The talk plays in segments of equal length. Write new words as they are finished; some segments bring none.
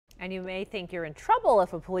And you may think you're in trouble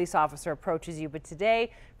if a police officer approaches you, but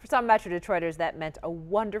today, for some Metro Detroiters, that meant a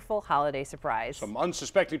wonderful holiday surprise. Some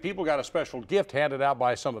unsuspecting people got a special gift handed out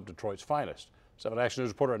by some of Detroit's finest. 7 Action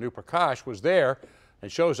News reporter Anu Prakash was there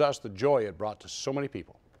and shows us the joy it brought to so many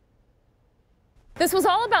people. This was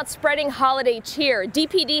all about spreading holiday cheer.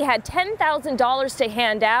 DPD had $10,000 to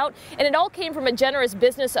hand out, and it all came from a generous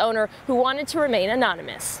business owner who wanted to remain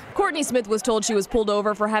anonymous. Courtney Smith was told she was pulled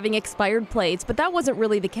over for having expired plates, but that wasn't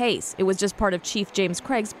really the case. It was just part of Chief James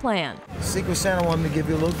Craig's plan. Secret Santa wanted me to give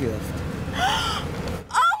you a little gift. Oh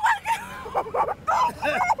my God!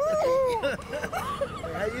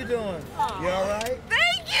 How you doing? You all right?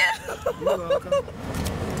 Thank you! You're welcome.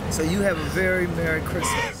 So you have a very Merry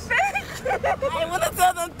Christmas. I want to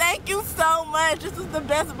tell them thank you so much. This was the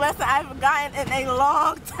best blessing I've gotten in a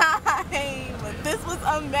long time. This was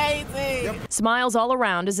amazing. Yep. Smiles all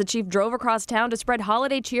around as the chief drove across town to spread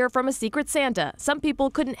holiday cheer from a Secret Santa. Some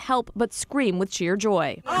people couldn't help but scream with sheer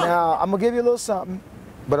joy. Now, I'm going to give you a little something,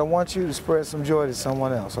 but I want you to spread some joy to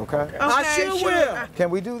someone else, okay? I sure will.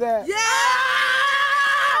 Can we do that? Yeah!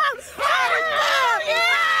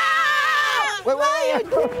 Wait.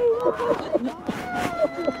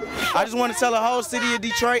 I just want to tell the whole city of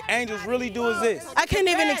Detroit, angels really do exist. I can't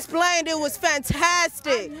even explain. It was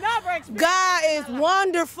fantastic. God is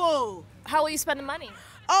wonderful. How will you spend the money?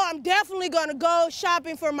 Oh, I'm definitely going to go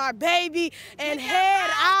shopping for my baby and head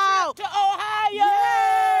out to Ohio.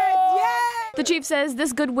 Yes. The chief says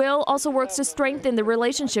this goodwill also works to strengthen the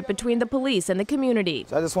relationship between the police and the community.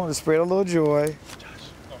 So I just want to spread a little joy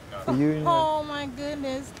for you and Oh my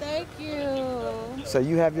goodness, thank you. So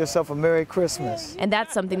you have yourself a Merry Christmas. And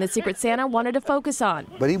that's something the Secret Santa wanted to focus on.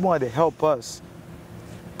 But he wanted to help us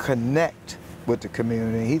connect with the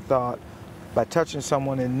community. He thought by touching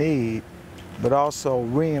someone in need, but also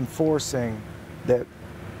reinforcing that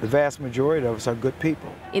the vast majority of us are good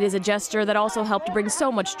people. It is a gesture that also helped bring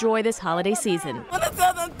so much joy this holiday season. I want to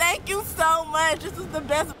tell them thank you so much. This was the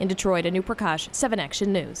best. In Detroit, Anu Prakash, 7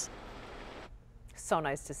 Action News. So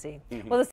nice to see. Well,